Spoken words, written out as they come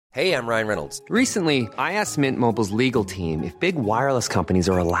Hey, I'm Ryan Reynolds. Recently, I asked Mint Mobile's legal team if big wireless companies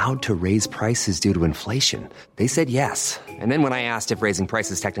are allowed to raise prices due to inflation. They said yes. And then when I asked if raising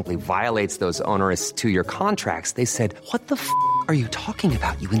prices technically violates those onerous two-year contracts, they said, "What the f*** are you talking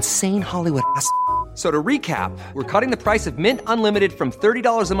about, you insane Hollywood ass?" So to recap, we're cutting the price of Mint Unlimited from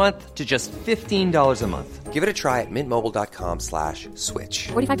 $30 a month to just $15 a month. Give it a try at mintmobile.com/switch.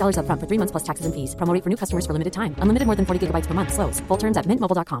 $45 up front for 3 months plus taxes and fees. Promo rate for new customers for limited time. Unlimited more than 40 gigabytes per month. Slows full terms at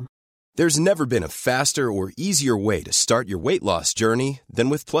mintmobile.com. There's never been a faster or easier way to start your weight loss journey than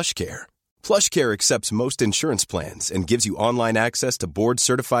with PlushCare. PlushCare accepts most insurance plans and gives you online access to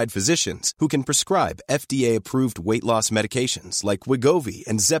board-certified physicians who can prescribe FDA-approved weight loss medications like Wegovy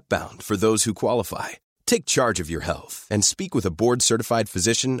and Zepbound for those who qualify. Take charge of your health and speak with a board-certified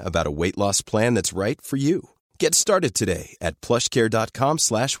physician about a weight loss plan that's right for you. Get started today at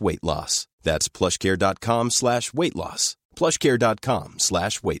plushcare.com/weight loss. That's plushcare.com/weight loss.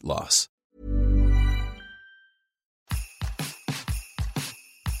 plushcare.com/weight loss.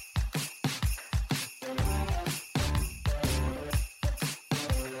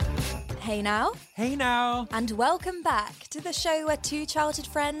 Hey now. Hey now. And welcome back to the show where two childhood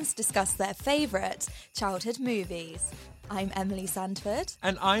friends discuss their favourite childhood movies. I'm Emily Sandford.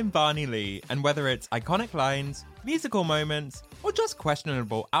 And I'm Barney Lee. And whether it's iconic lines, musical moments, or just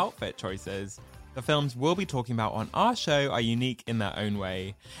questionable outfit choices, the films we'll be talking about on our show are unique in their own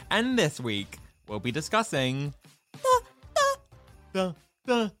way. And this week, we'll be discussing... The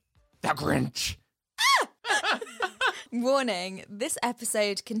Grinch. Warning, this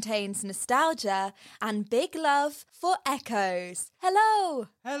episode contains nostalgia and big love for echoes. Hello.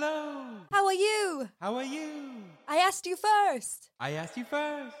 Hello. How are you? How are you? I asked you first. I asked you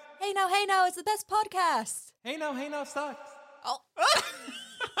first. Hey now, it's the best podcast. Hey now sucks. Oh.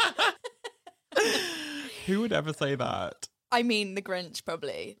 Who would ever say that? I mean, the Grinch,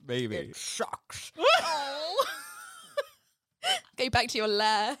 probably. Maybe. It sucks. Oh. Go back to your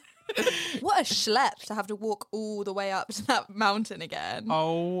lair. What a schlep to have to walk all the way up to that mountain again.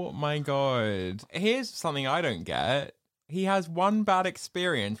 Oh my god. Here's something I don't get. He has one bad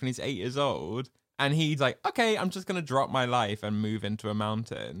experience when he's 8 years old, and he's like, okay, I'm just going to drop my life and move into a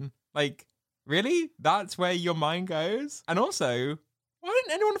mountain. Like, really? That's where your mind goes? And also, why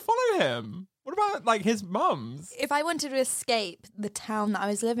didn't anyone follow him? What about, like, his mums? If I wanted to escape the town that I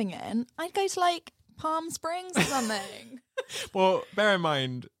was living in, I'd go to, like, Palm Springs or something. Well, bear in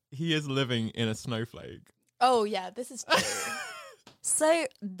mind, he is living in a snowflake. Oh, yeah, this is true. So,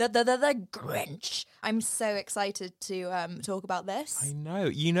 the Grinch. I'm so excited to talk about this. I know.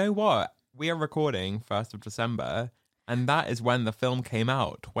 You know what? We are recording 1st of December, and that is when the film came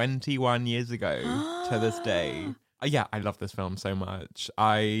out 21 years ago to this day. Yeah, I love this film so much.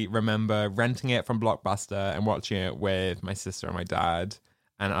 I remember renting it from Blockbuster and watching it with my sister and my dad,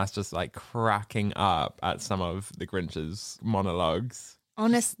 and us just like cracking up at some of the Grinch's monologues.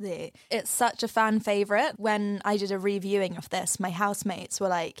 Honestly, it's such a fan favourite. When I did a reviewing of this, my housemates were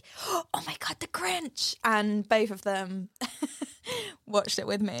like, oh my God, the Grinch! And both of them watched it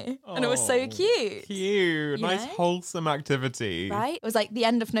with me. And it was so cute. Cute. You Nice, know? wholesome activity. Right? It was like the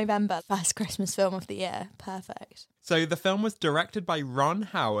end of November. First Christmas film of the year. Perfect. So the film was directed by Ron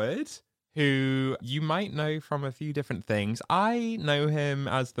Howard, who you might know from a few different things. I know him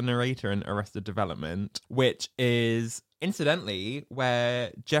as the narrator in Arrested Development, which is, incidentally,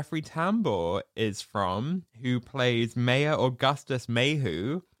 where Jeffrey Tambor is from, who plays Mayor Augustus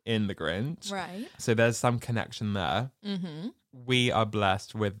Mayhew in The Grinch. Right. So there's some connection there. Mm-hmm. We are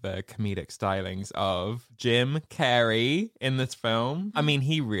blessed with the comedic stylings of Jim Carrey in this film. I mean,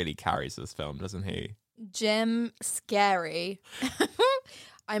 he really carries this film, doesn't he? Jim, scary.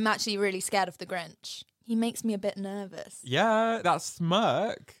 I'm actually really scared of the Grinch. He makes me a bit nervous. Yeah, that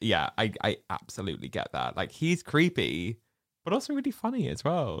smirk. Yeah, I absolutely get that. Like, he's creepy, but also really funny as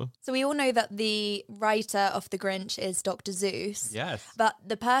well. So we all know that the writer of The Grinch is Dr. Seuss. Yes. But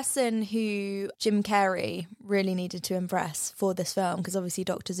the person who Jim Carrey really needed to impress for this film, because obviously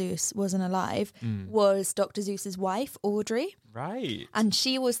Dr. Seuss wasn't alive, was Dr. Seuss's wife, Audrey. Right. And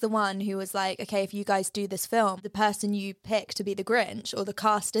she was the one who was like, okay, if you guys do this film, the person you pick to be the Grinch or the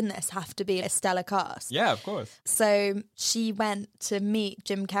cast in this have to be a stellar cast. Yeah, of course. So she went to meet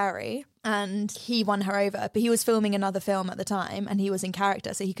Jim Carrey and he won her over. But he was filming another film at the time and he was in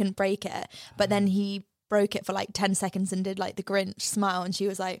character, so he couldn't break it. But then he broke it for like 10 seconds and did like the Grinch smile, and she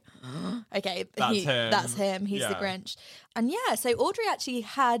was like, okay, that's him. He's the Grinch. And yeah, so Audrey actually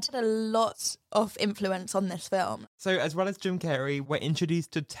had a lot of influence on this film. So as well as Jim Carrey, we're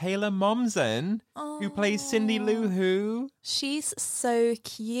introduced to Taylor Momsen, who plays Cindy Lou Who. She's so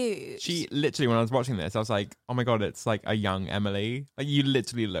cute. She literally, when I was watching this, I was like, oh my God, it's like a young Emily. Like, you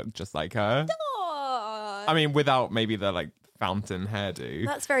literally look just like her. Aww. I mean, without maybe the like fountain hairdo.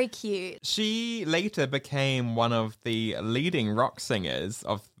 That's very cute. She later became one of the leading rock singers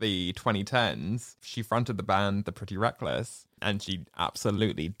of the 2010s. She fronted the band The Pretty Reckless, and she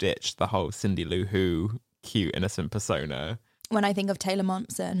absolutely ditched the whole Cindy Lou Who cute, innocent persona. When I think of Taylor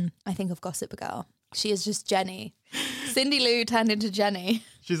Momsen, I think of Gossip Girl. She is just Jenny. Cindy Lou turned into Jenny.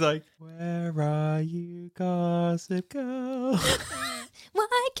 She's like, where are you, Gossip Girl?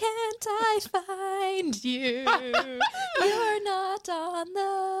 Why can't I find you? You're not on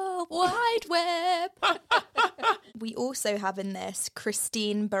the wide web. We also have in this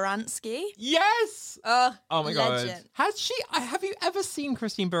Christine Baranski. Yes! Oh my God. Legend. Have you ever seen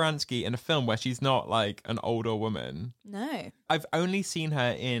Christine Baranski in a film where she's not like an older woman? No. I've only seen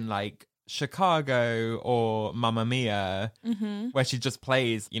her in like Chicago or Mamma Mia, where she just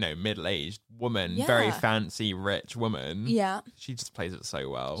plays, middle-aged woman, very fancy, rich woman. Yeah. She just plays it so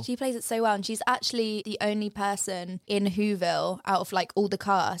well. She plays it so well, and she's actually the only person in Whoville out of like all the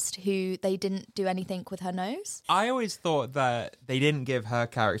cast who they didn't do anything with her nose. I always thought that they didn't give her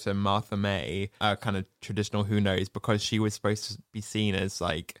character, Martha May, a kind of traditional Who Knows, because she was supposed to be seen as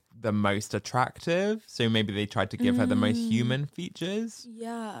like the most attractive. So maybe they tried to give her the most human features.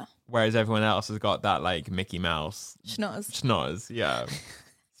 Yeah. Whereas everyone else has got that like Mickey Mouse schnoz, yeah.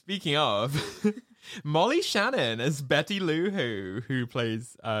 Speaking of, Molly Shannon as Betty Lou who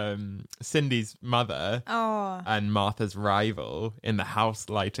plays Cindy's mother and Martha's rival in the house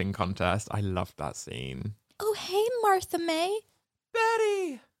lighting contest. I loved that scene. Oh, hey, Martha May.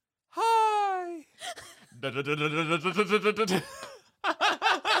 Betty, hi.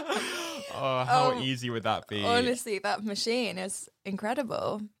 Oh, how easy would that be? Honestly, that machine is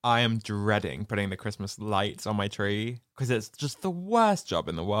incredible. I am dreading putting the Christmas lights on my tree because it's just the worst job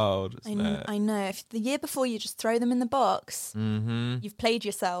in the world, isn't it? I know. If the year before you just throw them in the box, you've played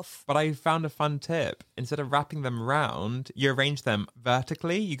yourself. But I found a fun tip. Instead of wrapping them round, you arrange them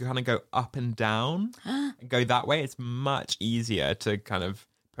vertically. You can kind of go up and down and go that way. It's much easier to kind of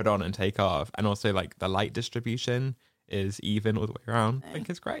put on and take off. And also like the light distribution is even all the way around. I think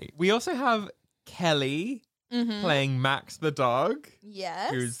it's great. We also have Kelly playing Max the dog.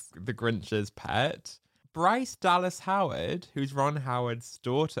 Yes. Who's the Grinch's pet. Bryce Dallas Howard, who's Ron Howard's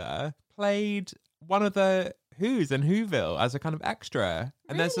daughter, played one of the Who's in Whoville as a kind of extra.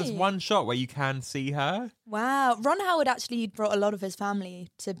 And there's this one shot where you can see her. Wow. Ron Howard actually brought a lot of his family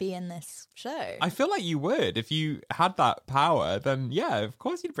to be in this show. I feel like you would. If you had that power, then yeah, of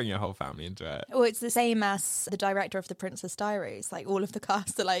course you'd bring your whole family into it. Well, it's the same as the director of The Princess Diaries. Like all of the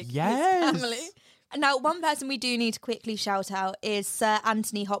cast are like his family. Now, one person we do need to quickly shout out is Sir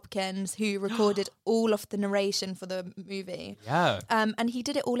Anthony Hopkins, who recorded all of the narration for the movie. Yeah. And he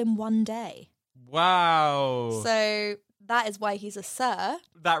did it all in one day. Wow. So that is why he's a sir.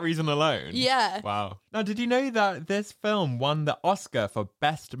 That reason alone? Yeah. Wow. Now, did you know that this film won the Oscar for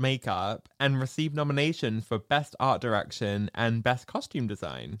Best Makeup and received nominations for Best Art Direction and Best Costume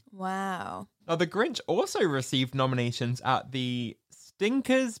Design? Wow. Now, The Grinch also received nominations at the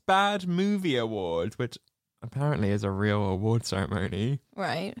Stinkers Bad Movie Awards, which apparently is a real award ceremony.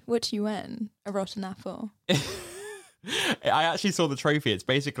 Right. What you win? A rotten apple. I actually saw the trophy. It's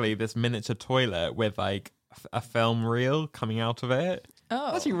basically this miniature toilet with like a film reel coming out of it. Oh.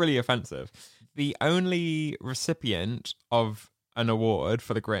 It's actually really offensive. The only recipient of an award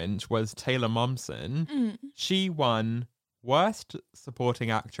for The Grinch was Taylor Momsen. She won Worst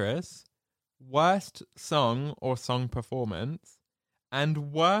Supporting Actress, Worst Song or Song Performance,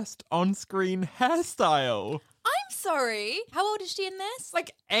 and Worst On-Screen Hairstyle. I'm sorry. How old is she in this?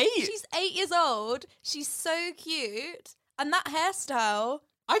 Like 8. She's 8 years old. She's so cute. And that hairstyle.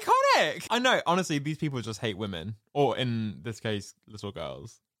 Iconic. I know. Honestly, these people just hate women. Or in this case, little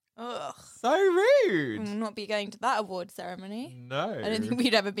girls. Ugh. So rude. We'll not be going to that award ceremony. No. I don't think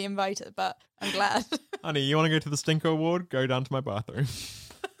we'd ever be invited, but I'm glad. Honey, you want to go to the Stinker Award? Go down to my bathroom.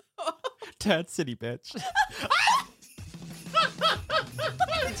 Turd City, bitch.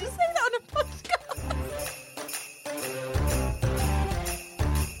 Did you say that on a podcast?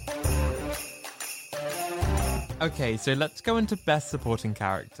 Okay, so let's go into Best Supporting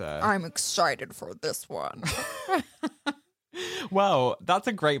Character. I'm excited for this one. Well, that's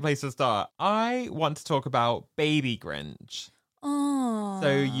a great place to start. I want to talk about Baby Grinch. Oh.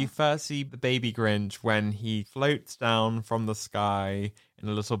 So you first see the baby Grinch when he floats down from the sky in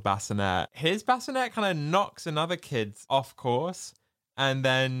a little bassinet. His bassinet kind of knocks another kid's off course, and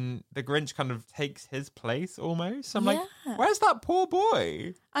then the Grinch kind of takes his place almost. I'm like, Yeah. where's that poor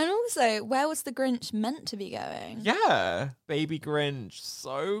boy? And also, where was the Grinch meant to be going? Yeah, baby Grinch,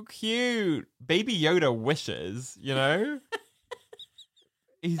 so cute. Baby Yoda wishes, you know?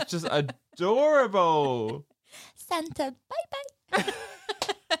 He's just adorable. Santa, bye-bye.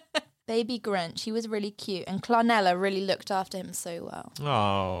 Baby Grinch, he was really cute. And Clarnella really looked after him so well.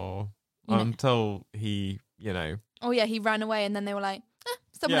 Oh, You know- until he, you know. Oh, yeah, he ran away and then they were like,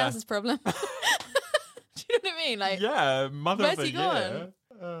 someone Yeah. else's problem. Do you know what I mean? Like, Yeah, mother where's of the he year.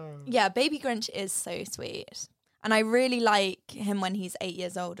 yeah, Baby Grinch is so sweet. And I really like him when he's 8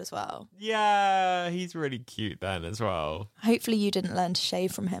 years old as well. Yeah, he's really cute then as well. Hopefully you didn't learn to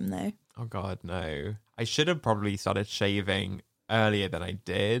shave from him, though. Oh God, no. I should have probably started shaving earlier than I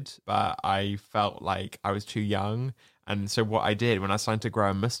did, but I felt like I was too young. And so what I did when I started to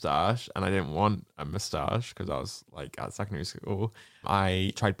grow a mustache, and I didn't want a mustache because I was like at secondary school,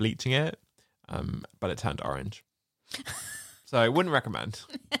 I tried bleaching it, but it turned orange. So I wouldn't recommend.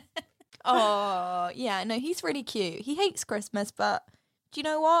 Oh, yeah, no, he's really cute. He hates Christmas, but do you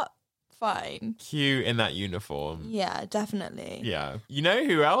know what? Fine. Cute in that uniform. Yeah, definitely. Yeah. You know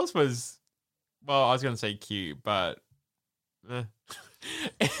who else was, well, I was going to say cute, but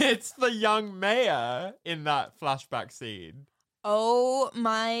it's the young mayor in that flashback scene. Oh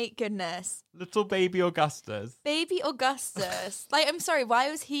my goodness. Little baby Augustus. Baby Augustus. Like, I'm sorry, why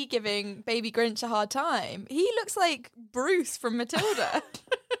was he giving Baby Grinch a hard time? He looks like Bruce from Matilda.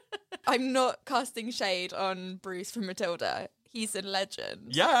 I'm not casting shade on Bruce from Matilda. He's a legend.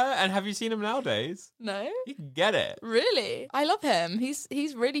 Yeah, and have you seen him nowadays? No? You can get it. Really? I love him. He's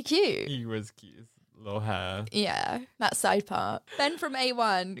really cute. He was cute. Little hair. Yeah, that side part. Ben from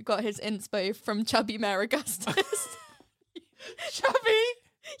A1 got his inspo from Chubby Mayor Augustus. Chubby!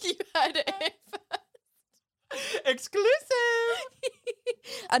 You heard it here Exclusive!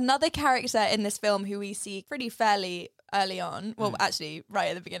 Another character in this film who we see pretty fairly early on, well, actually, right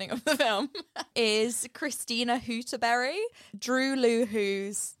at the beginning of the film, is Christina Hooterberry, Drew Lou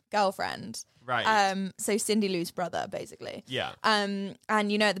Who's girlfriend. Right. So Cindy Lou's brother, basically. Yeah. And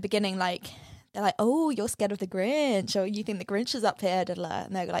you know, at the beginning, like, they're like, oh, you're scared of the Grinch, or you think the Grinch is up here, da, da, da.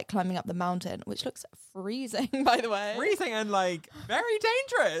 And they're like climbing up the mountain, which looks freezing, by the way. Freezing and like very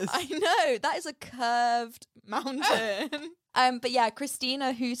dangerous. I know, that is a curved mountain. But yeah,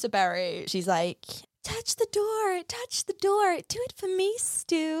 Christina Hooterberry, she's like, touch the door, do it for me,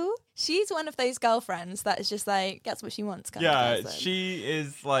 Stu. She's one of those girlfriends that is just like, gets what she wants kind of Yeah, person. she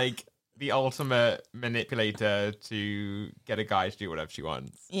is like the ultimate manipulator to get a guy to do whatever she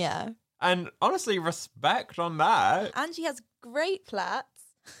wants. Yeah. And honestly, respect on that. And she has great plaits.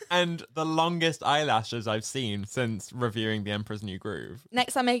 And the longest eyelashes I've seen since reviewing The Emperor's New Groove.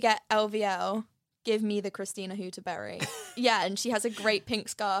 Next time I get LVL, give me the Christina Hooterberry. Yeah, and she has a great pink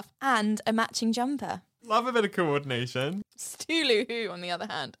scarf and a matching jumper. Love a bit of coordination. Stu Lu Who, on the other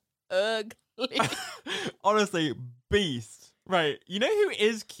hand, ugly. Honestly, beast. Right, you know who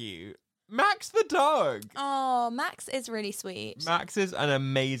is cute? Max the dog. Oh, Max is really sweet. Max is an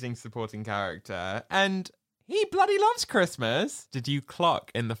amazing supporting character, and he bloody loves Christmas. Did you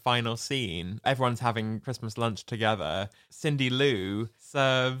clock in the final scene? Everyone's having Christmas lunch together. Cindy Lou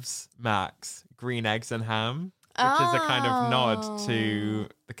serves Max green eggs and ham, which is a kind of nod to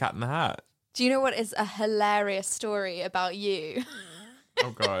The Cat in the Hat. Do you know what is a hilarious story about you?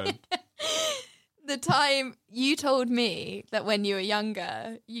 Oh, God. The time you told me that when you were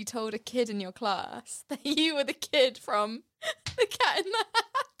younger, you told a kid in your class that you were the kid from The Cat in the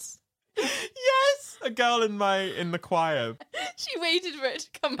Hat. Yes! A girl in the choir. She waited for it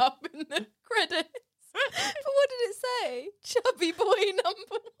to come up in the credits. But what did it say? Chubby boy number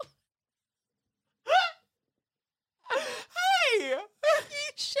one. Hey!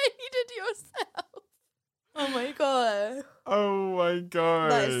 You shaded yourself. Oh my god. Oh, my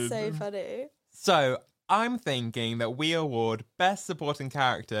God. That is so funny. So I'm thinking that we award Best Supporting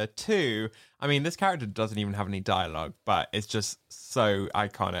Character to, I mean, this character doesn't even have any dialogue, but it's just so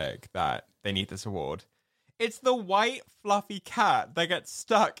iconic that they need this award. It's the white fluffy cat that gets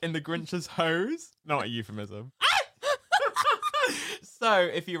stuck in the Grinch's hose. Not a euphemism. So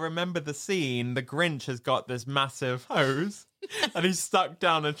if you remember the scene, the Grinch has got this massive hose and he's stuck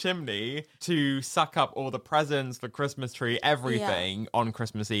down a chimney to suck up all the presents, the Christmas tree, everything on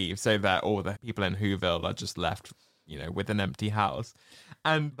Christmas Eve, so that all the people in Whoville are just left, you know, with an empty house.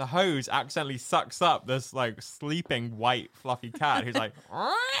 And the hose accidentally sucks up this like sleeping white fluffy cat who's like,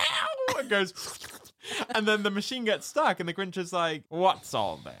 and goes, And then the machine gets stuck and the Grinch is like, what's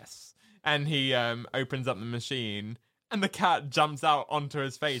all this? And he opens up the machine and the cat jumps out onto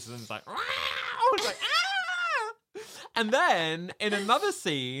his face and it's like, "Wow!" It's like, ah! And then in another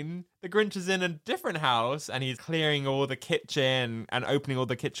scene, the Grinch is in a different house and he's clearing all the kitchen and opening all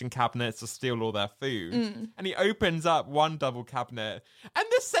the kitchen cabinets to steal all their food. And he opens up one double cabinet and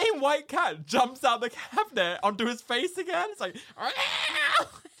the same white cat jumps out the cabinet onto his face again. It's like, "Ah!"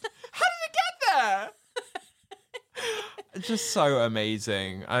 How did it get there? It's just so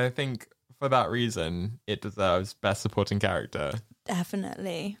amazing. I think for that reason, it deserves Best Supporting Character.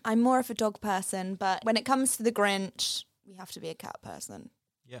 Definitely. I'm more of a dog person, but when it comes to the Grinch, we have to be a cat person.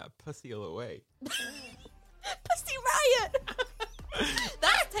 Yeah, pussy all the way. Pussy Riot!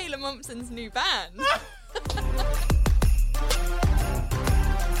 That's Taylor Momsen's new band.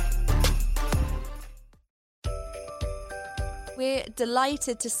 We're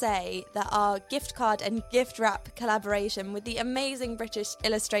delighted to say that our gift card and gift wrap collaboration with the amazing British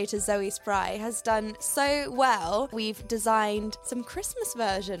illustrator Zoe Spry has done so well. We've designed some Christmas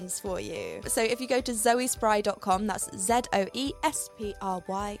versions for you. So if you go to zoespry.com, that's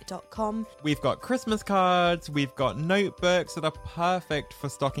ZOESPRY.com. We've got Christmas cards, we've got notebooks that are perfect for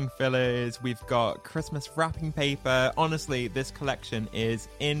stocking fillers, we've got Christmas wrapping paper. Honestly, this collection is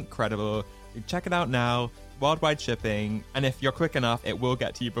incredible. Check it out now. Worldwide shipping, and if you're quick enough, it will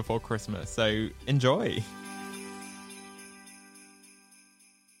get to you before Christmas. So enjoy.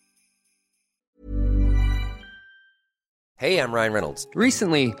 Hey, I'm Ryan Reynolds.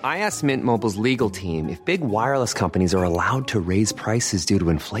 Recently, I asked Mint Mobile's legal team if big wireless companies are allowed to raise prices due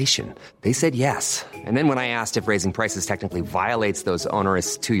to inflation. They said yes. And then when I asked if raising prices technically violates those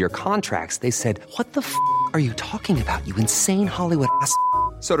onerous 2-year contracts, they said, "What the f*** are you talking about, you insane Hollywood ass?"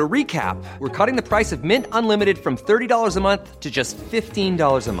 So to recap, we're cutting the price of Mint Unlimited from $30 a month to just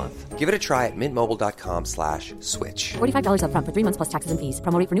 $15 a month. Give it a try at mintmobile.com/switch. $45 up front for 3 months plus taxes and fees.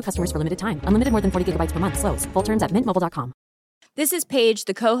 Promo rate for new customers for limited time. Unlimited more than 40 gigabytes per month. Slows full terms at mintmobile.com. This is Paige,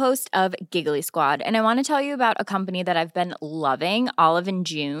 the co-host of Giggly Squad, and I want to tell you about a company that I've been loving, Olive &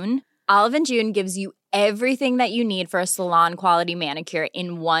 June. Olive & June gives you everything that you need for a salon-quality manicure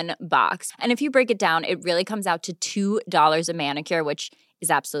in one box. And if you break it down, it really comes out to $2 a manicure, which is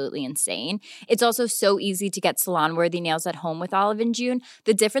absolutely insane. It's also so easy to get salon-worthy nails at home with Olive & June.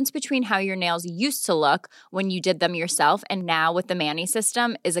 The difference between how your nails used to look when you did them yourself and now with the Mani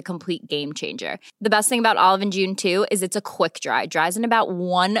system is a complete game changer. The best thing about Olive & June, too, is it's a quick dry. Dries in about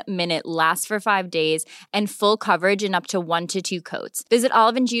 1 minute, lasts for 5 days, and full coverage in up to 1 to 2 coats. Visit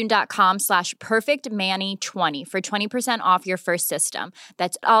oliveandjune.com/perfectmani20 for 20% off your first system.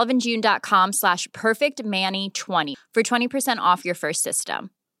 That's oliveandjune.com/perfectmani20 for 20% off your first system.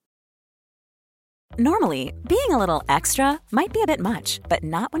 Normally, being a little extra might be a bit much, but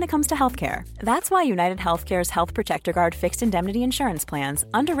not when it comes to healthcare. That's why United Healthcare's Health Protector Guard fixed indemnity insurance plans,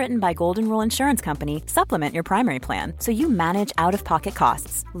 underwritten by Golden Rule Insurance Company, supplement your primary plan so you manage out-of-pocket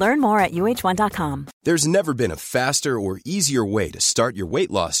costs. Learn more at uh1.com. There's never been a faster or easier way to start your weight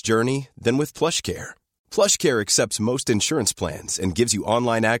loss journey than with PlushCare. PlushCare accepts most insurance plans and gives you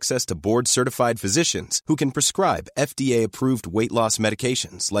online access to board-certified physicians who can prescribe FDA-approved weight loss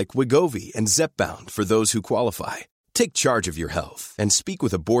medications like Wegovy and Zepbound for those who qualify. Take charge of your health and speak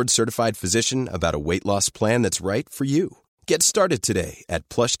with a board-certified physician about a weight loss plan that's right for you. Get started today at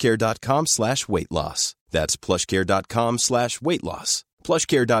plushcare.com/weight-loss. That's plushcare.com/weight-loss.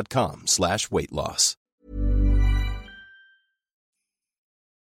 plushcare.com/weight-loss.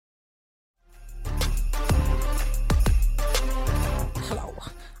 Hello,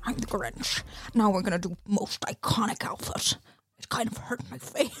 I'm the Grinch. Now we're going to do most iconic outfit. It kind of hurt my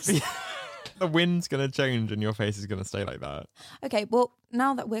face. The wind's going to change and your face is going to stay like that. Okay, well,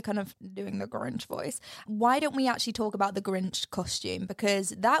 now that we're kind of doing the Grinch voice, why don't we actually talk about the Grinch costume?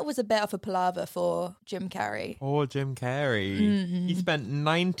 Because that was a bit of a palaver for Jim Carrey. Poor Jim Carrey. Mm-hmm. He spent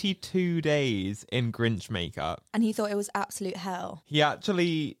 92 days in Grinch makeup. And he thought it was absolute hell. He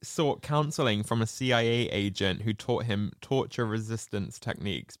actually sought counseling from a CIA agent who taught him torture resistance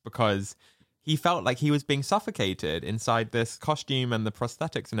techniques because he felt like he was being suffocated inside this costume and the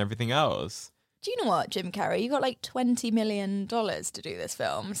prosthetics and everything else. Do you know what, Jim Carrey? You got like $20 million to do this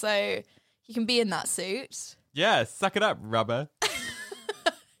film, so you can be in that suit. Yeah, suck it up, rubber.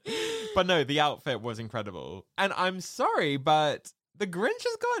 But no, the outfit was incredible. And I'm sorry, but the Grinch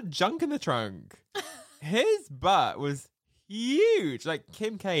has got junk in the trunk. His butt was huge, like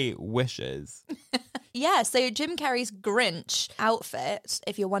Kim K wishes. Yeah, so Jim Carrey's Grinch outfit,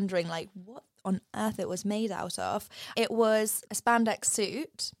 if you're wondering like what on earth it was made out of, it was a spandex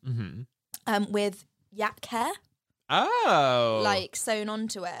suit with yak hair. Oh. like sewn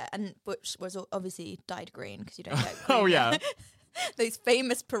onto it, and which was obviously dyed green because you don't get green. Oh, yeah. Those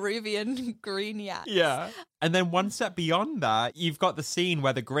famous Peruvian green yaks. Yeah. And then one step beyond that, you've got the scene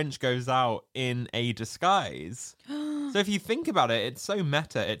where the Grinch goes out in a disguise. So if you think about it, it's so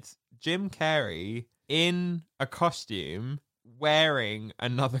meta. It's Jim Carrey in a costume wearing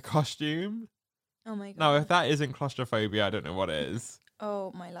another costume. Oh my god. Now, if that isn't claustrophobia, I don't know what is.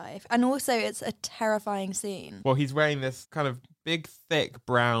 Oh my life. And also it's a terrifying scene. Well, he's wearing this kind of big, thick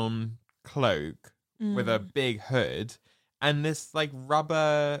brown cloak with a big hood and this like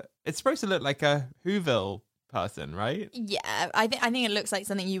rubber. It's supposed to look like a Whoville person, right? Yeah, I think it looks like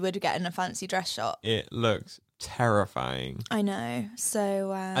something you would get in a fancy dress shop. It looks terrifying. I know.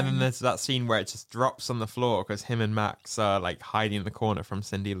 So and then there's that scene where it just drops on the floor because him and Max are like hiding in the corner from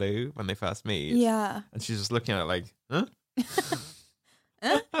Cindy Lou when they first meet. yeah. And she's just looking at it like, huh?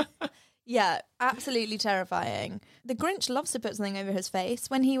 Yeah, absolutely terrifying. The Grinch loves to put something over his face.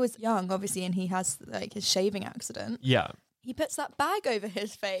 When he was young, obviously, and he has like his shaving accident, Yeah. he puts that bag over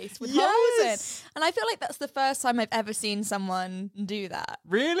his face with Yes! holes in. And I feel like that's the first time I've ever seen someone do that.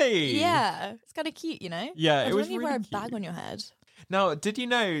 Really? Yeah, it's kind of cute, you know? Yeah, it was when you really wear a cute. bag on your head. Now, did you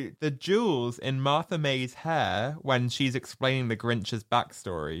know the jewels in Martha May's hair when she's explaining the Grinch's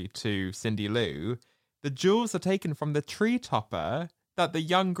backstory to Cindy Lou, the jewels are taken from the tree topper that the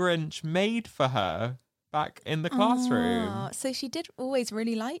young Grinch made for her back in the classroom. Oh, so she did always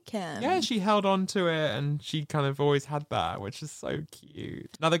really like him. Yeah, she held on to it and she kind of always had that, which is so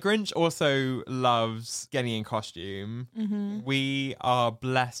cute. Now, the Grinch also loves getting in costume. Mm-hmm. We are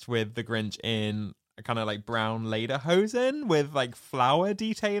blessed with the Grinch in a kind of like brown lederhosen with like flower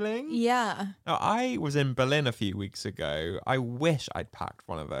detailing. Yeah. Now, I was in Berlin a few weeks ago. I wish I'd packed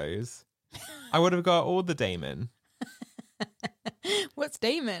one of those. I would have got all the Damon. What's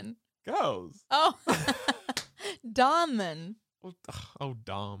Damon? Girls. Oh, Damen. Oh,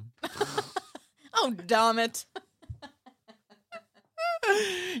 Dom. Oh, damn it.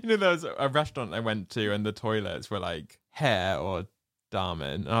 You know, there was a restaurant I went to and the toilets were like hair or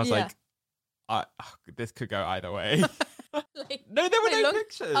Damen. And I was Yeah. like, this could go either way. Like, No, there were like no long-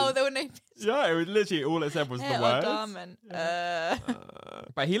 pictures. Oh, there were no pictures. Yeah, it was literally all it said was Hey, the words. Damen.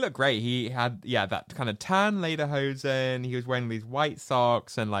 But he looked great. He had, that kind of tan lederhosen. He was wearing these white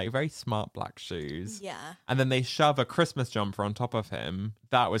socks and like very smart black shoes. Yeah. And then they shove a Christmas jumper on top of him.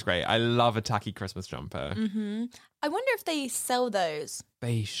 That was great. I love a tacky Christmas jumper. Mm-hmm. I wonder if they sell those.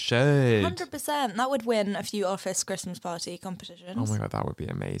 They should. 100%. That would win a few office Christmas party competitions. Oh my God, that would be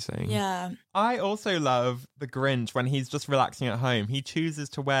amazing. Yeah. I also love the Grinch when he's just relaxing at home. He chooses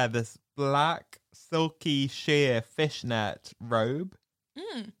to wear this black, silky, sheer fishnet robe.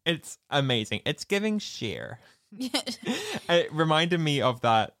 It's amazing. It's giving sheer. It reminded me of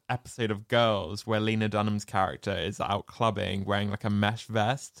that episode of Girls where Lena Dunham's character is out clubbing wearing like a mesh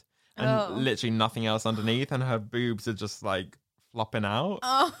vest and literally nothing else underneath, and her boobs are just like flopping out.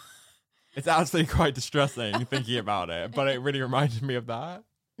 Oh. It's actually quite distressing thinking about it, but it really reminded me of that.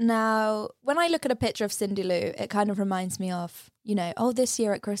 Now, when I look at a picture of Cindy Lou, it kind of reminds me of, this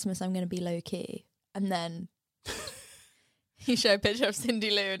year at Christmas I'm going to be low key. And then you show a picture of Cindy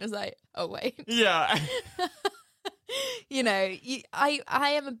Lou and it's like, oh, wait. Yeah.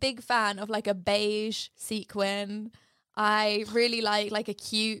 I am a big fan of like a beige sequin. I really like a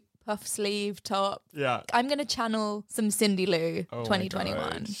cute puff sleeve top. Yeah. I'm going to channel some Cindy Lou Oh my 2021.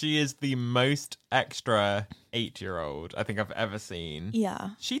 God. She is the most extra 8-year-old I think I've ever seen. Yeah.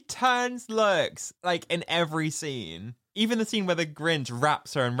 She turns looks like in every scene. Even the scene where the Grinch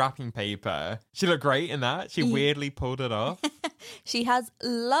wraps her in wrapping paper. She looked great in that. She weirdly pulled it off. She has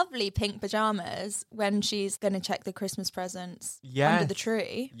lovely pink pajamas when she's going to check the Christmas presents Yes. under the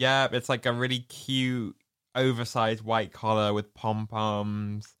tree. Yeah, it's like a really cute, oversized white collar with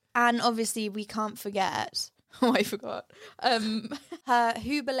pom-poms. And obviously we can't forget, I forgot, her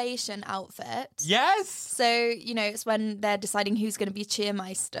Hubilation outfit. Yes! So, it's when they're deciding who's going to be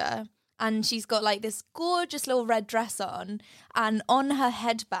cheermeister. And she's got like this gorgeous little red dress on. And on her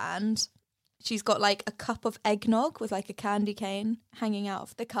headband, she's got like a cup of eggnog with like a candy cane hanging out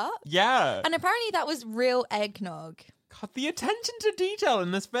of the cup. Yeah. And apparently that was real eggnog. God, the attention to detail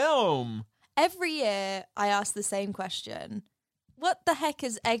in this film. Every year I ask the same question. What the heck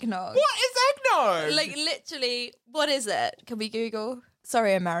is eggnog? What is eggnog? Like, literally, what is it? Can we Google?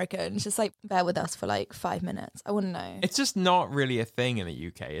 Sorry, Americans. Just like bear with us for like 5 minutes. I want to know. It's just not really a thing in the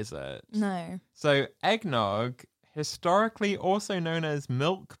UK, is it? No. So eggnog, historically also known as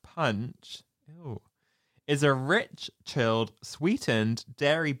milk punch, is a rich, chilled, sweetened,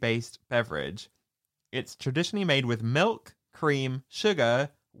 dairy-based beverage. It's traditionally made with milk, cream, sugar,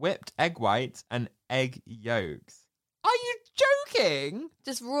 whipped egg whites, and egg yolks. joking?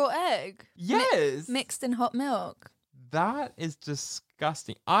 Just raw egg. Yes. Mixed in hot milk. That is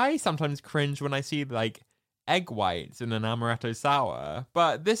disgusting. I sometimes cringe when I see like egg whites in an amaretto sour,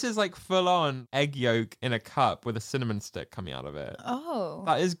 but this is like full on egg yolk in a cup with a cinnamon stick coming out of it. Oh.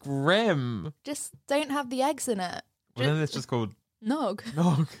 That is grim. Just don't have the eggs in it. Well, then it's just called Nog.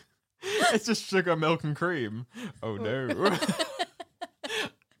 nog. It's just sugar, milk, and cream. Oh no.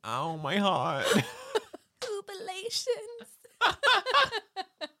 Ow, my heart. Jubilations.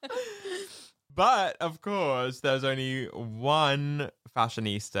 But, of course, there's only one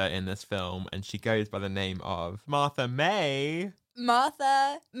fashionista in this film, and she goes by the name of Martha May.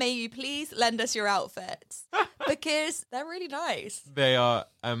 Martha, may you please lend us your outfits? Because they're really nice. They are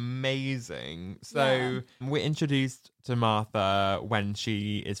amazing. So we're introduced to Martha when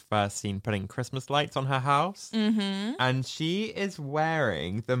she is first seen putting Christmas lights on her house. Mm-hmm. And she is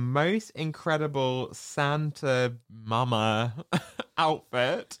wearing the most incredible Santa Mama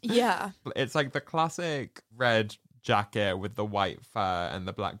outfit. Yeah. It's like the classic red jacket with the white fur and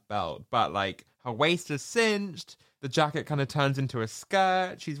the black belt, but like her waist is cinched. The jacket kind of turns into a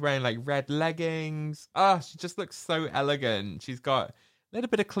skirt. She's wearing like red leggings. She just looks so elegant. She's got a little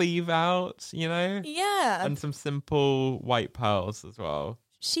bit of cleave out, you know? Yeah. And some simple white pearls as well.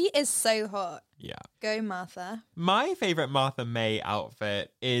 She is so hot. Yeah. Go, Martha. My favorite Martha May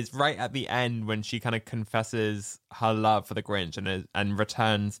outfit is right at the end when she kind of confesses her love for the Grinch and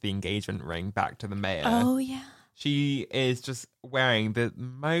returns the engagement ring back to the mayor. Oh, yeah. She is just wearing the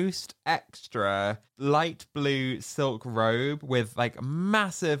most extra light blue silk robe with like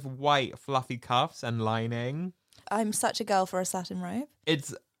massive white fluffy cuffs and lining. I'm such a girl for a satin robe.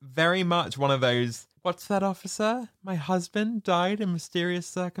 It's very much one of those, what's that, officer? My husband died in mysterious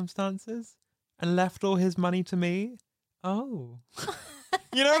circumstances and left all his money to me. Oh.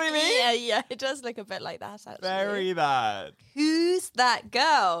 You know what I mean? Yeah, it does look a bit like that, actually. Very that. Who's that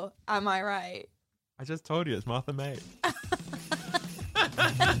girl? Am I right? I just told you, it's Martha May.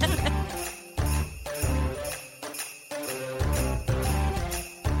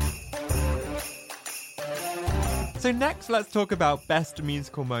 So next, let's talk about best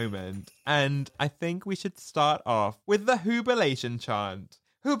musical moment. And I think we should start off with the Whobilation chant.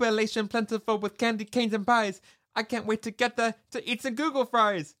 Whobilation plentiful with candy canes and pies. I can't wait to get there to eat some Google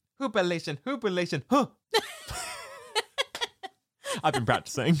fries. Whobilation, whobilation, huh. I've been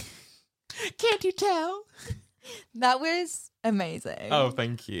practicing. Can't you tell? That was amazing. Oh,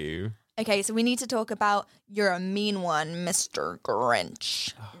 thank you. Okay, so we need to talk about You're a Mean One, Mr.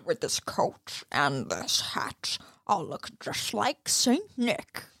 Grinch. With this coat and this hat, I'll look just like St.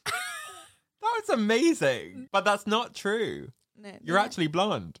 Nick. That was amazing. But that's not true. No, You're actually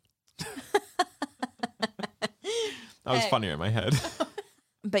blonde. That was funnier in my head.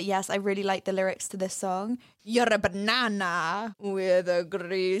 But yes, I really like the lyrics to this song. You're a banana with a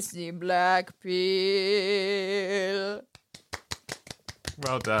greasy black peel.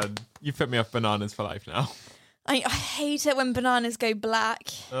 Well done. You put me off bananas for life now. I hate it when bananas go black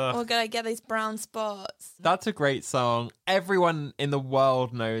Ugh. or get those brown spots. That's a great song. Everyone in the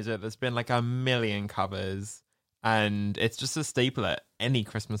world knows it. There's been like a million covers. And it's just a staple at any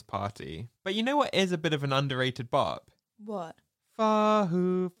Christmas party. But you know what is a bit of an underrated bop? What?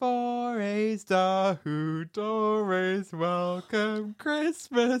 Fahu forays dahu dores, welcome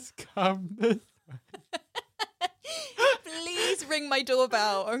Christmas come this way. Please ring my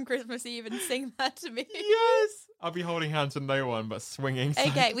doorbell on Christmas Eve and sing that to me. Yes! I'll be holding hands with no one but swinging side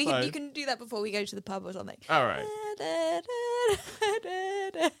Okay, to you side. can do that before we go to the pub or something. All right.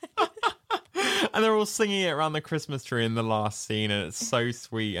 And they're all singing it around the Christmas tree in the last scene, and it's so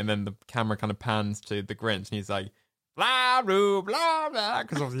sweet. And then the camera kind of pans to the Grinch, and he's like, blah, blah, blah, blah,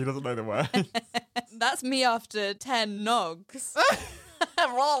 because obviously he doesn't know the words. That's me after 10 nogs.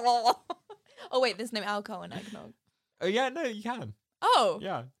 Oh, wait, there's no alcohol in eggnog. Oh, yeah, no, you can. Oh.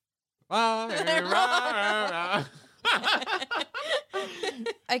 Yeah.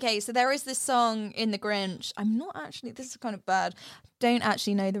 Okay, so there is this song in The Grinch. I'm not actually, this is kind of bad. Don't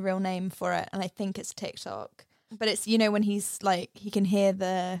actually know the real name for it, and I think it's TikTok. But it's, you know, when he's like, he can hear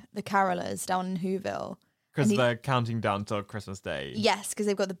the carolers down in Whoville. Because And he- they're counting down till Christmas Day. Yes, because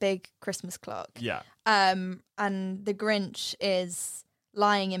they've got the big Christmas clock. Yeah. And the Grinch is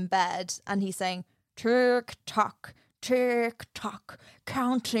lying in bed and he's saying, tick tock,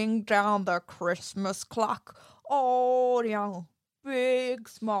 counting down the Christmas clock. Oh, yeah, big,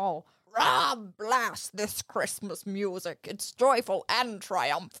 small. Rah, blast this Christmas music. It's joyful and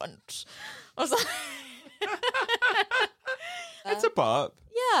triumphant. I was like, It's a bop.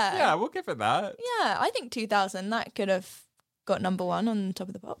 yeah. Yeah, we'll give it that. Yeah, I think 2000, that could have got number one on Top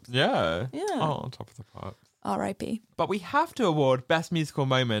of the Pops. Yeah. Yeah. Oh, on top of the pops. R.I.P. But we have to award Best Musical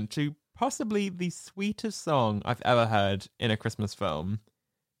Moment to possibly the sweetest song I've ever heard in a Christmas film.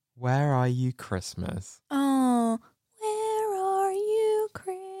 Where Are You, Christmas? Oh, where are you,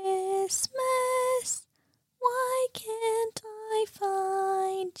 Christmas? Why can't I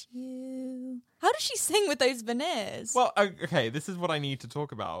find you? How does she sing with those veneers? Well, okay, this is what I need to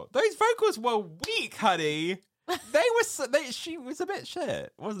talk about. Those vocals were weak, honey. She was a bit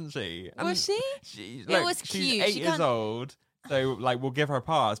shit, wasn't she? And Was she? It was she's cute. 8 She years can't- old, so like we'll give her a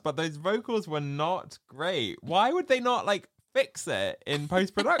pass. But those vocals were not great. Why would they not like fix it in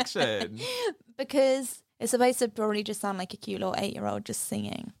post production? Because it's supposed to probably just sound like a cute little 8-year-old just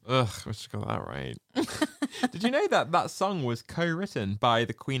singing. Ugh, we should got that right. Did you know that song was co-written by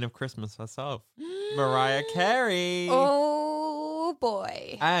the Queen of Christmas herself, Mariah Carey? Oh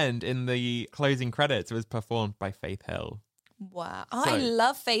boy. And in the closing credits, it was performed by Faith Hill. Wow. So- I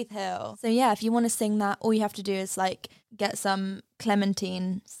love Faith Hill. So yeah, if you want to sing that, all you have to do is like get some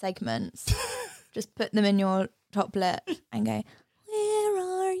Clementine segments, just put them in your top lip and go, where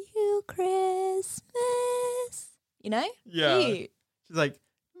are you, Christmas? You know? Yeah. Cute. She's like,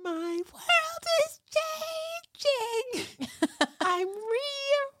 my world is changing. I'm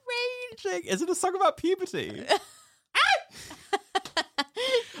rearranging. Is it a song about puberty?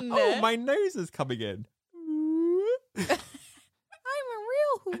 No. Oh, my nose is coming in. I'm a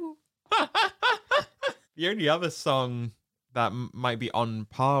real hoo. The only other song that might be on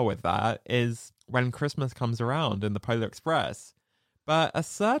par with that is When Christmas Comes Around in the Polar Express. But a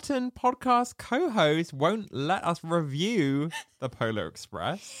certain podcast co-host won't let us review the Polar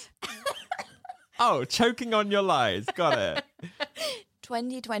Express. Oh, choking on your lies. Got it.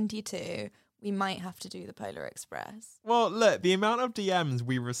 2022, we might have to do the Polar Express. Well, look, the amount of DMs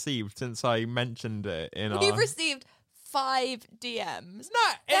we received since I mentioned it in We've our... received 5 DMs.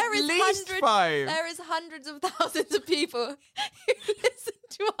 No, at least 5. There is hundreds of thousands of people who listen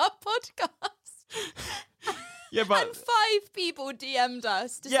to our podcast. Yeah, but... And 5 people DM'd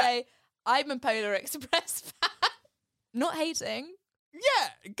us to Yeah. say, I'm a Polar Express fan. Not hating. Yeah,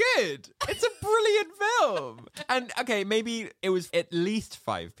 good. It's a brilliant film. And okay, maybe it was at least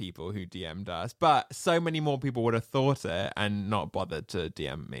 5 people who DM'd us, but so many more people would have thought it and not bothered to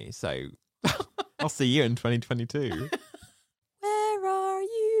DM me. So I'll see you in 2022. Where are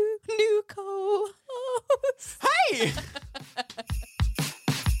you, new co-host? Hey!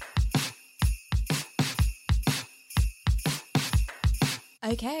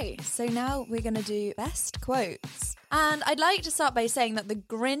 Okay, so now we're going to do best quotes. And I'd like to start by saying that the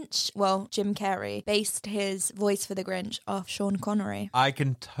Grinch, well, Jim Carrey, based his voice for the Grinch off Sean Connery. I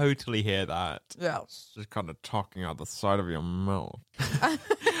can totally hear that. Yes. Just kind of talking out the side of your mouth.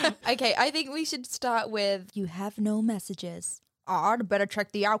 Okay, I think we should start with, you have no messages. I'd better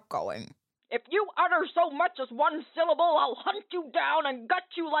check the outgoing. If you utter so much as one syllable, I'll hunt you down and gut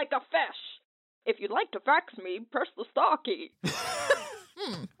you like a fish. If you'd like to fax me, press the star key.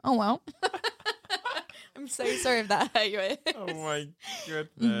 Oh, well. I'm so sorry if that hurt you. Oh my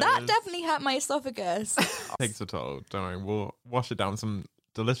goodness. That definitely hurt my esophagus. takes a toll. Don't worry, we'll wash it down with some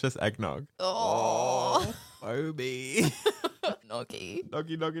delicious eggnog. Oh. Obi. Noggy.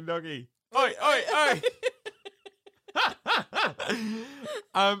 Doggy, doggy, doggy. Oi, oi, oi.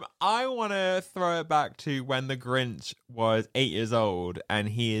 I want to throw it back to when the Grinch was 8 years old and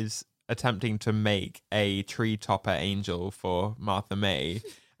he is attempting to make a tree topper angel for Martha May.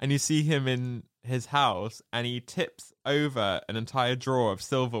 And you see him in his house and he tips over an entire drawer of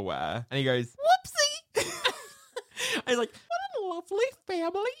silverware and he goes, whoopsie. And he's like, what a lovely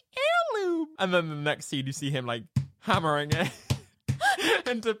family heirloom. And then the next scene you see him like hammering it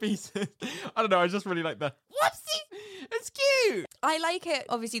into pieces. I don't know, I just really like the whoopsie. It's cute. I like it,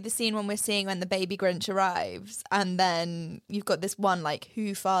 obviously, the scene when we're seeing when the baby Grinch arrives, and then you've got this one, like,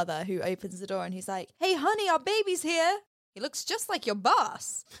 father who opens the door and he's like, hey, honey, our baby's here. He looks just like your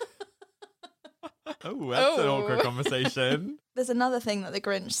boss. Oh, that's an awkward conversation. There's another thing that the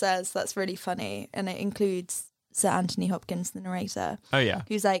Grinch says that's really funny, and it includes Sir Anthony Hopkins, the narrator. Oh, yeah.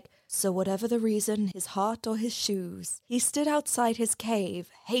 Who's like, so whatever the reason, his heart or his shoes, he stood outside his cave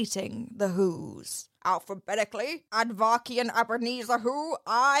hating the Who's. Alphabetically, Advarkian Ebenezer Who,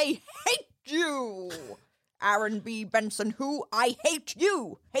 I hate you. Aaron B. Benson Who, I hate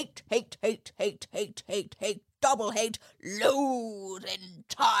you. Hate, hate, hate, hate, hate, hate, hate, double hate, loathe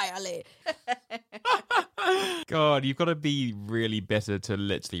entirely. God, you've got to be really bitter to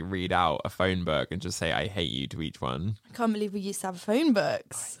literally read out a phone book and just say, I hate you to each one. I can't believe we used to have phone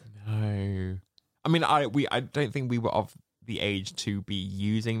books. No. I mean, I don't think we were of the age to be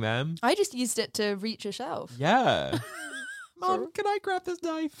using them. I just used it to reach a shelf. Yeah. Mom, can I grab this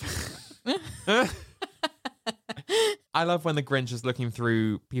knife? I love when the Grinch is looking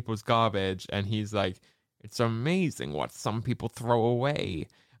through people's garbage and he's like, it's amazing what some people throw away.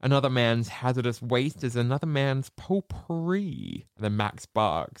 Another man's hazardous waste is another man's potpourri. And then Max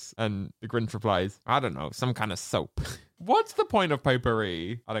barks and the Grinch replies, I don't know, some kind of soap. What's the point of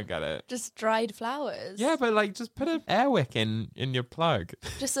potpourri? I don't get it. Just dried flowers. Yeah, but like just put an air wick in your plug.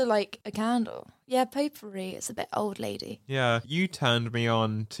 Just a candle. Yeah, potpourri. It's a bit old lady. Yeah, you turned me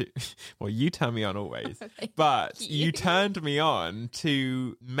on to, well, you turn me on always, but you turned me on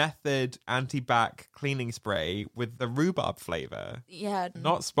to Method Anti-Bac cleaning spray with the rhubarb flavor. Yeah.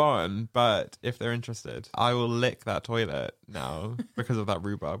 Not Spawn, but if they're interested, I will lick that toilet now because of that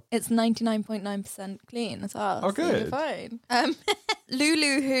rhubarb. It's 99.9% clean as well. Oh, so good. you're fine.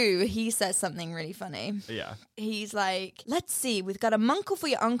 Lulu Who, he says something really funny. Yeah. He's like, let's see, we've got a munkle for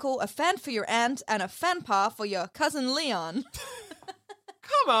your uncle, a fan for your aunt, and a fanpa for your cousin Leon.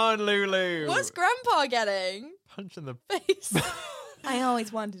 Come on, Lulu. What's Grandpa getting? Punch in the face. I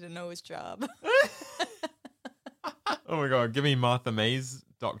always wanted to know his job. Oh my God, give me Martha May's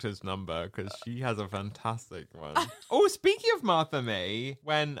doctor's number because she has a fantastic one. Oh, speaking of Martha May,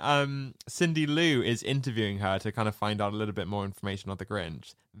 when Cindy Lou is interviewing her to kind of find out a little bit more information on the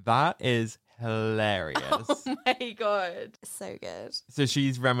Grinch, that is hilarious. Oh my God. So good. So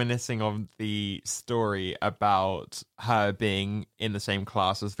she's reminiscing on the story about her being in the same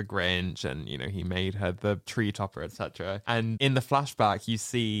class as the Grinch and, you know, he made her the tree topper, etc. And in the flashback, you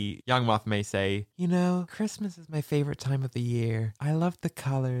see young Martha May say, you know, Christmas is my favorite time of the year. I love the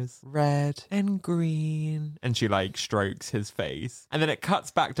colors, red and green. And she like strokes his face. And then it cuts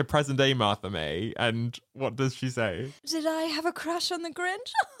back to present day Martha May. And what does she say? Did I have a crush on the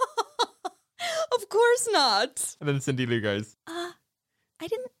Grinch? Of course not. And then Cindy Lou goes, I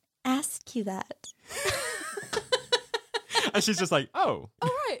didn't ask you that. And she's just like, oh. All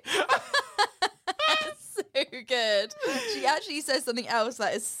right. So good. She actually says something else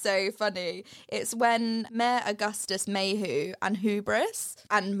that is so funny. It's when Mayor Augustus Mayhew and Hubris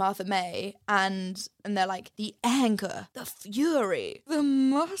and Martha May and they're like, the anger, the fury, the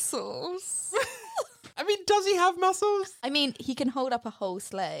muscles. I mean, does he have muscles? I mean, he can hold up a whole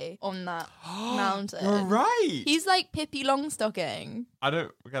sleigh on that mountain. You're right. He's like Pippi Longstocking. I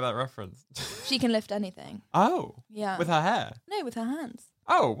don't get that reference. She can lift anything. Oh. Yeah. With her hair? No, with her hands.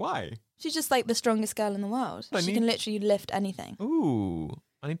 Oh, why? She's just like the strongest girl in the world. She can literally lift anything. Ooh.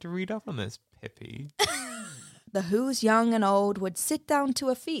 I need to read up on this, Pippi. The Who's young and old would sit down to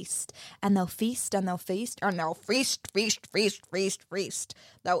a feast, and they'll feast and they'll feast, and they'll feast, feast, feast, feast, feast.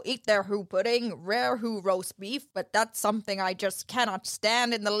 They'll eat their Who pudding, rare Who roast beef, but that's something I just cannot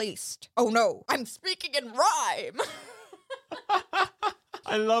stand in the least. Oh no, I'm speaking in rhyme!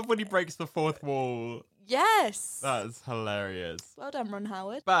 I love when he breaks the fourth wall. Yes! That's hilarious. Well done, Ron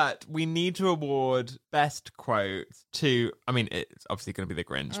Howard. But we need to award best quote to, I mean, it's obviously going to be The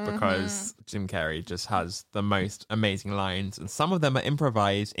Grinch because Jim Carrey just has the most amazing lines and some of them are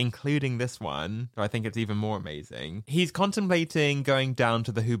improvised, including this one. So I think it's even more amazing. He's contemplating going down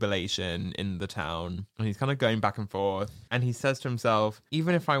to the Hubilation in the town and he's kind of going back and forth and he says to himself,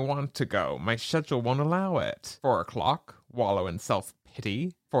 even if I want to go, my schedule won't allow it. 4 o'clock, wallow in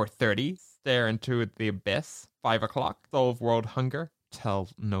self-pity. 4:30, stare into the abyss. 5 o'clock, solve world hunger. Tell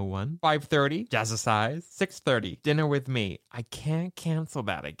no one. 5:30, jazzercise. 6:30, dinner with me. I can't cancel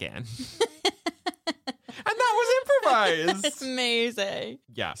that again. And that was improvised. It's amazing.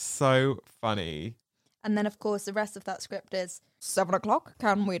 Yeah, so funny. And then, of course, the rest of that script is 7 o'clock,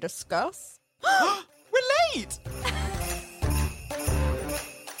 can we discuss? We're late!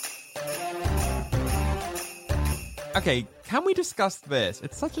 Okay, can we discuss this?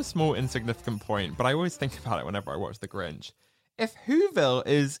 It's such a small, insignificant point, but I always think about it whenever I watch The Grinch. If Whoville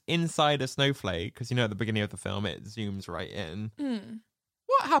is inside a snowflake, because you know at the beginning of the film it zooms right in,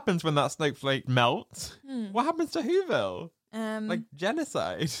 what happens when that snowflake melts? What happens to Whoville? Like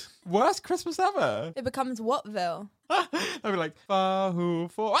genocide. Worst Christmas ever. It becomes Whatville. They'll be like, Fahu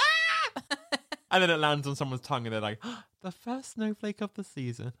for. Ah! And then it lands on someone's tongue and they're like, the first snowflake of the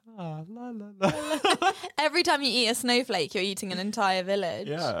season. Ah, la la la. Every time you eat a snowflake, you're eating an entire village.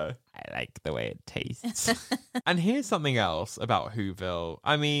 Yeah. I like the way it tastes. And here's something else about Whoville.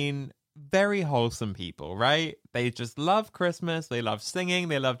 I mean, very wholesome people, right? They just love Christmas. They love singing.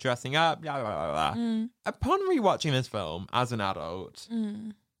 They love dressing up. Blah, blah, blah, blah. Upon rewatching this film as an adult,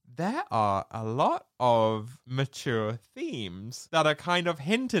 there are a lot of mature themes that are kind of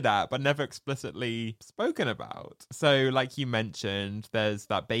hinted at but never explicitly spoken about. So like you mentioned, there's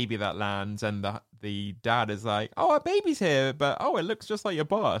that baby that lands and the dad is like, oh, our baby's here, but oh, it looks just like your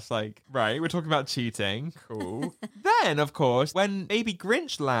boss. Like, right, we're talking about cheating. Cool. Then, of course, when baby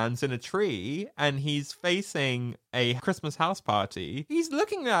Grinch lands in a tree and he's facing a Christmas house party, he's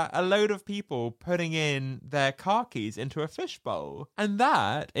looking at a load of people putting in their car keys into a fishbowl. And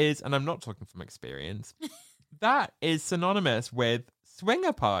that is, and I'm not talking from experience, that is synonymous with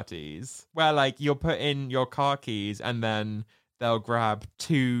swinger parties where like you'll put in your car keys and then they'll grab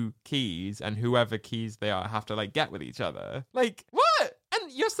 2 keys and whoever keys they are have to like get with each other. Like, what?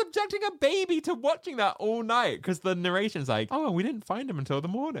 And you're subjecting a baby to watching that all night because the narration's like, oh, well, we didn't find him until the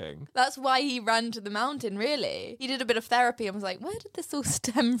morning. That's why he ran to the mountain, really. He did a bit of therapy and was like, where did this all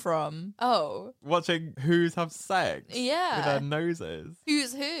stem from? Oh. Watching who's have sex Yeah. with their noses.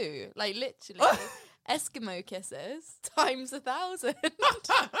 Who's who? Like, literally. Eskimo kisses times 1,000.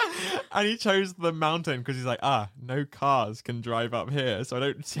 And he chose the mountain because he's like, no cars can drive up here, so I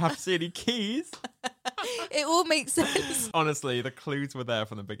don't have to see any keys. It all makes sense. Honestly, the clues were there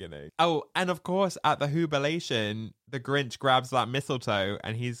from the beginning. Oh, and of course, at the Hubilation, the Grinch grabs that mistletoe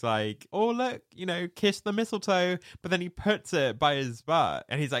and he's like, oh, look, kiss the mistletoe. But then he puts it by his butt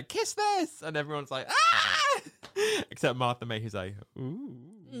and he's like, kiss this. And everyone's like, ah! Except Martha May, who's like, ooh.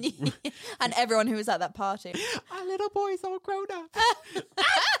 And everyone who was at that party. Our little boy's all grown up.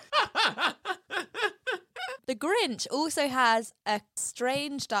 The Grinch also has a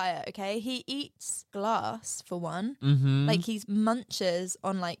strange diet, okay? He eats glass, for one. Mm-hmm. Like, he munches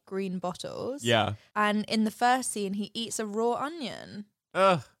on, like, green bottles. Yeah. And in the first scene, he eats a raw onion.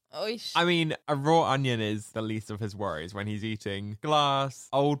 Ugh. Oish. I mean, a raw onion is the least of his worries when he's eating glass,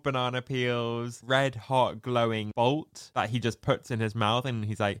 old banana peels, red hot glowing bolt that he just puts in his mouth and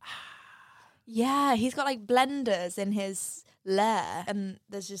he's like... Yeah, he's got like blenders in his lair and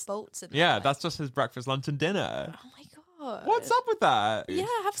there's just bolts in there. Yeah, that's just his breakfast, lunch and dinner. Oh my god. What's up with that? Yeah,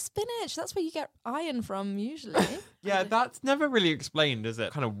 have spinach. That's where you get iron from usually. Yeah, that's never really explained, is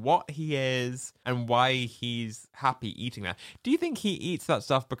it? Kind of what he is and why he's happy eating that. Do you think he eats that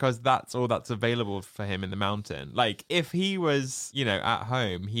stuff because that's all that's available for him in the mountain? Like, if he was, at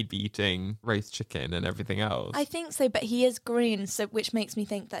home, he'd be eating roast chicken and everything else. I think so, but he is green, so which makes me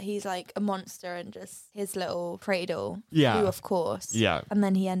think that he's like a monster and just his little cradle. Yeah. Who, of course. Yeah. And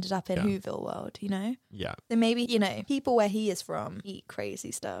then he ended up in Whoville world, Yeah. So maybe, people where he is from eat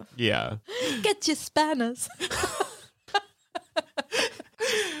crazy stuff. Yeah. Get your spanners.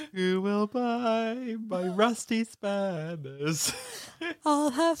 Who will buy my rusty spanners?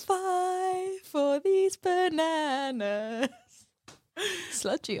 I'll have 5 for these bananas.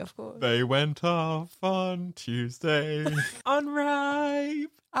 Sludgy, of course. They went off on Tuesday.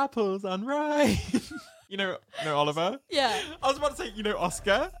 Unripe. Apples unripe. No, Oliver? Yeah. I was about to say,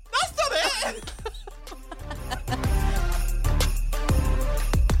 Oscar. That's not it!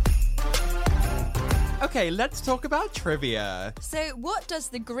 Okay, let's talk about trivia. So, what does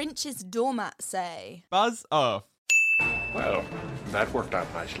the Grinch's doormat say? Buzz off. Well, that worked out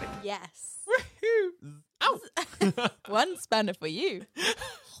nicely. Yes. Woohoo! Ow! 1 spanner for you.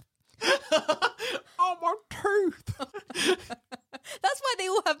 Oh, my tooth! That's why they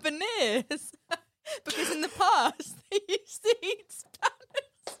all have veneers. Because in the past, they used to eat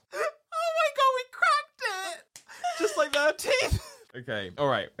spanners. Oh my god, we cracked it! Just like their teeth. Okay, all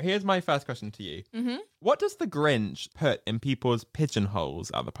right. Here's my first question to you. Mm-hmm. What does the Grinch put in people's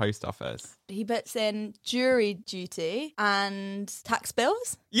pigeonholes at the post office? He puts in jury duty and tax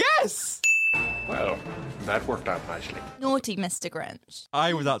bills. Yes! Well, that worked out nicely. Naughty Mr. Grinch.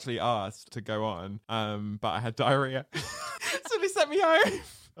 I was actually asked to go on, but I had diarrhea. So they sent me home.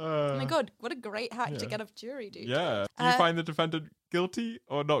 Oh my god, what a great hack to get off jury duty. Yeah. Do you find the defendant guilty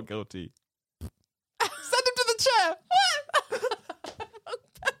or not guilty? Send him to the chair!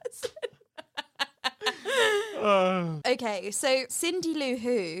 Okay, so Cindy Lou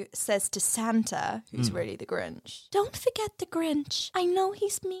Who says to Santa, who's really the Grinch, don't forget the Grinch. I know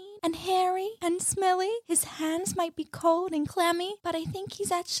he's mean and hairy and smelly. His hands might be cold and clammy, but I think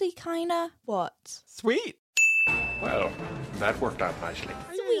he's actually kinda... What? Sweet. Well, that worked out nicely.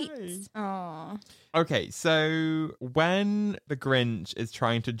 Sweet. Aww. Okay, so when the Grinch is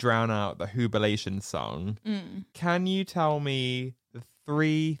trying to drown out the Hubilation song, can you tell me the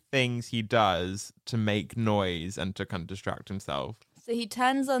 3 things he does to make noise and to kind of distract himself? So he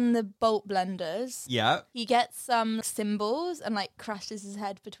turns on the bolt blenders. Yeah. He gets some cymbals and like crashes his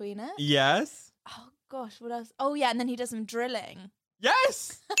head between it. Yes. Oh gosh, what else? Oh yeah, and then he does some drilling.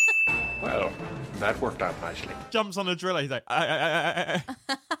 Yes! Well, that worked out nicely. Jumps on a driller. He's like,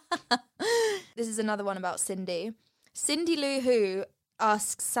 This is another one about Cindy. Cindy Lou Who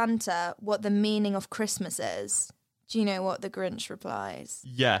asks Santa what the meaning of Christmas is. Do you know what the Grinch replies?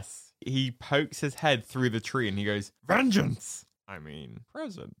 Yes. He pokes his head through the tree and he goes, vengeance! I mean,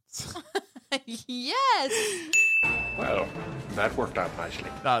 presents. Yes! Well, that worked out nicely.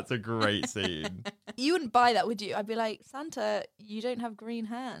 That's a great scene. You wouldn't buy that, would you? I'd be like, Santa, you don't have green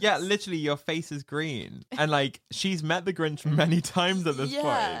hands. Yeah, literally, your face is green. And like, she's met the Grinch many times at this point.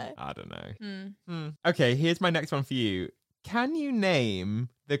 I don't know. Okay, here's my next one for you. Can you name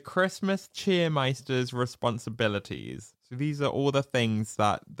the Christmas Cheermeister's responsibilities? So these are all the things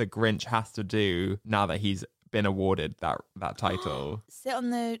that the Grinch has to do now that he's been awarded that title. Sit on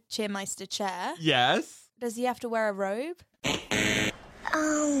the Cheermeister chair. Yes. Does he have to wear a robe?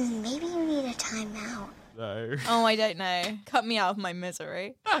 Maybe you need a timeout. No. Oh, I don't know. Cut me out of my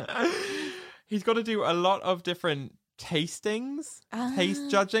misery. He's got to do a lot of different tastings, taste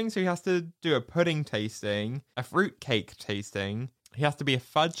judging. So he has to do a pudding tasting, a fruit cake tasting. He has to be a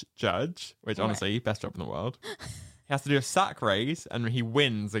fudge judge, which honestly, best job in the world. He has to do a sack race, and he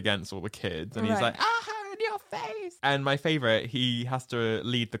wins against all the kids. And he's like, in your face. And my favorite, he has to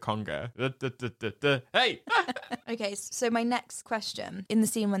lead the conga. Hey! Okay, so my next question, in the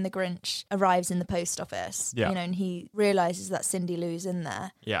scene when the Grinch arrives in the post office, and he realises that Cindy Lou's in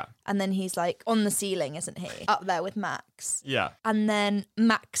there. Yeah. And then he's like on the ceiling, isn't he? Up there with Max. Yeah. And then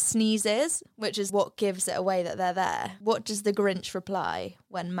Max sneezes, which is what gives it away that they're there. What does the Grinch reply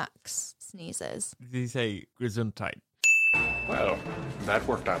when Max sneezes? Did he say Gesundheit? Well, that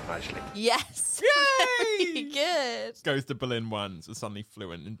worked out nicely. Yes. Yay! Good. Goes to Berlin once, is suddenly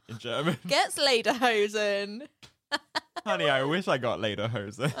fluent in German. Gets Lederhosen. Honey, I wish I got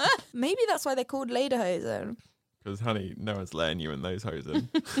Lederhosen. Maybe that's why they're called Lederhosen. Because, honey, no one's letting you in those hosen.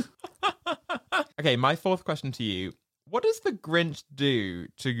 Okay, my fourth question to you. What does the Grinch do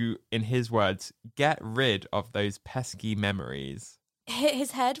to, in his words, get rid of those pesky memories? Hit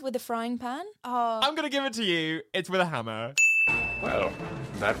his head with a frying pan? Oh. I'm going to give it to you. It's with a hammer. Well,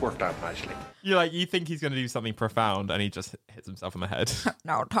 that worked out nicely. You think he's going to do something profound and he just hits himself in the head.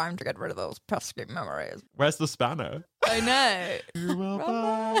 Now time to get rid of those pesky memories. Where's the spanner? I know. You will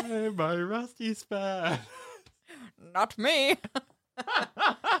buy my rusty spanner. Not me.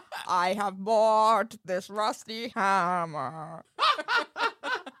 I have bought this rusty hammer.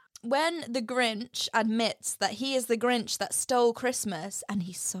 When the Grinch admits that he is the Grinch that stole Christmas and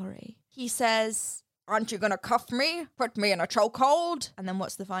he's sorry, he says, "Aren't you gonna cuff me? Put me in a chokehold?" And then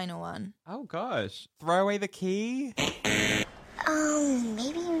what's the final one? Oh gosh. Throw away the key?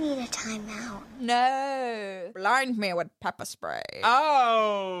 Maybe you need a timeout. No. Blind me with pepper spray.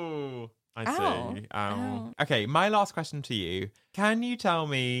 Oh! I Ow. see. Ow. Okay, my last question to you. Can you tell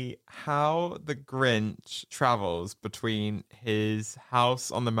me how the Grinch travels between his house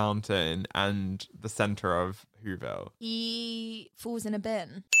on the mountain and the center of Whoville? He falls in a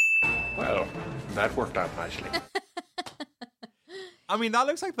bin. Well, that worked out nicely. I mean, that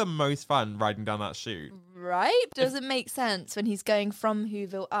looks like the most fun riding down that chute. Right? Doesn't make sense when he's going from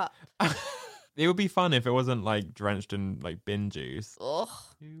Whoville up. It would be fun if it wasn't like drenched in like bin juice. Ugh.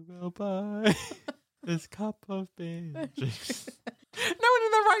 You will buy this cup of bin juice. No one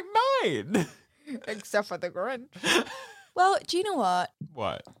in their right mind. Except for the Grinch. Well, do you know what?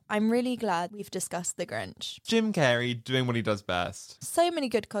 What? I'm really glad we've discussed the Grinch. Jim Carrey doing what he does best. So many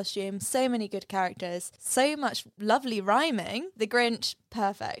good costumes, so many good characters, so much lovely rhyming. The Grinch,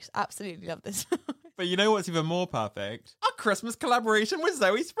 perfect. Absolutely love this. But you know what's even more perfect? Our Christmas collaboration with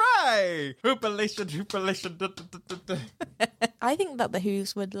Zoe Spray. Hoopalation, hoopalation. Da, da, da, da, da. I think that the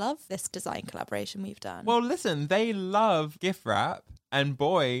Who's would love this design collaboration we've done. Well, listen, they love gift wrap. And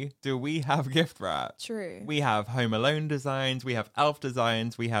boy, do we have gift wrap. True. We have Home Alone designs, we have Elf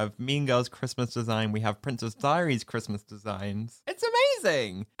designs, we have Mean Girls Christmas design, we have Princess Diaries Christmas designs. It's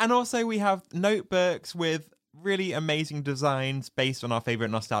amazing. And also we have notebooks with really amazing designs based on our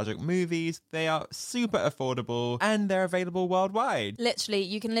favorite nostalgic movies. They are super affordable and they're available worldwide. Literally,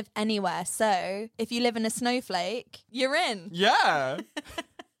 you can live anywhere. So if you live in a snowflake, you're in. Yeah.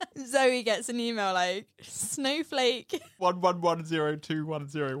 Zoe gets an email like, snowflake.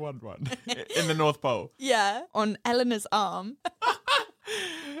 111021011 in the North Pole. Yeah, on Eleanor's arm.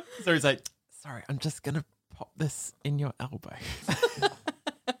 So he's like, sorry, I'm just going to pop this in your elbow.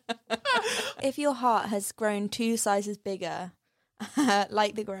 If your heart has grown 2 sizes bigger,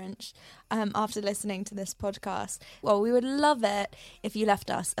 like the Grinch, after listening to this podcast, well, we would love it if you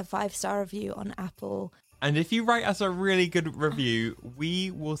left us a 5-star review on Apple. And if you write us a really good review,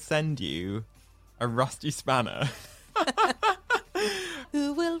 we will send you a rusty spanner.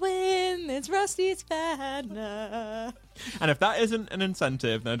 Who will win this rusty spanner? And if that isn't an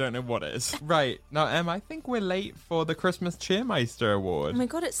incentive, then I don't know what is. Right. Now, Em, I think we're late for the Christmas Cheermeister Award. Oh my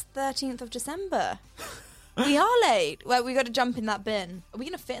God, it's 13th of December. We are late. Well, we got to jump in that bin. Are we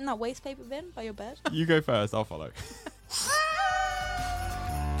going to fit in that waste paper bin by your bed? You go first, I'll follow.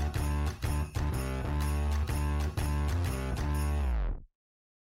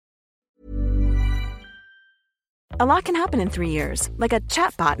 A lot can happen in 3 years, like a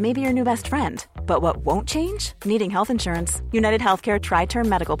chatbot may be your new best friend. But what won't change? Needing health insurance. United Healthcare Tri-Term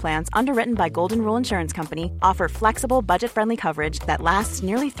Medical Plans, underwritten by Golden Rule Insurance Company, offer flexible, budget-friendly coverage that lasts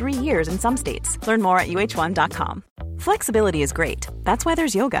nearly 3 years in some states. Learn more at uh1.com. Flexibility is great. That's why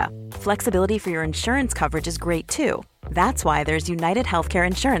there's yoga. Flexibility for your insurance coverage is great too. That's why there's United Healthcare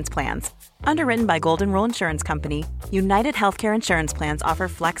Insurance Plans. Underwritten by Golden Rule Insurance Company, United Healthcare Insurance Plans offer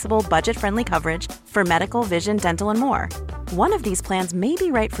flexible, budget-friendly coverage for medical, vision, dental, and more. One of these plans may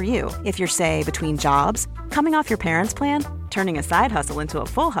be right for you if you're, say, between jobs, coming off your parents' plan, turning a side hustle into a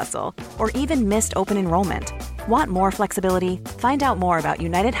full hustle, or even missed open enrollment. Want more flexibility? Find out more about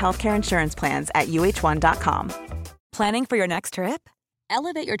United Healthcare Insurance Plans at uh1.com. Planning for your next trip?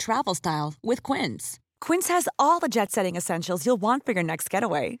 Elevate your travel style with Quince. Quince has all the jet-setting essentials you'll want for your next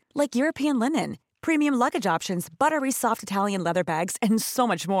getaway, like European linen, premium luggage options, buttery soft Italian leather bags, and so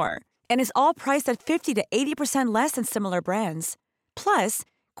much more. And is all priced at 50 to 80% less than similar brands. Plus,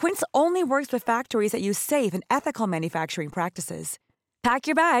 Quince only works with factories that use safe and ethical manufacturing practices. Pack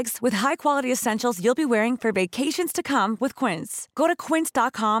your bags with high-quality essentials you'll be wearing for vacations to come with Quince. Go to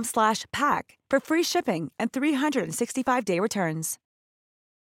quince.com/pack for free shipping and 365-day returns.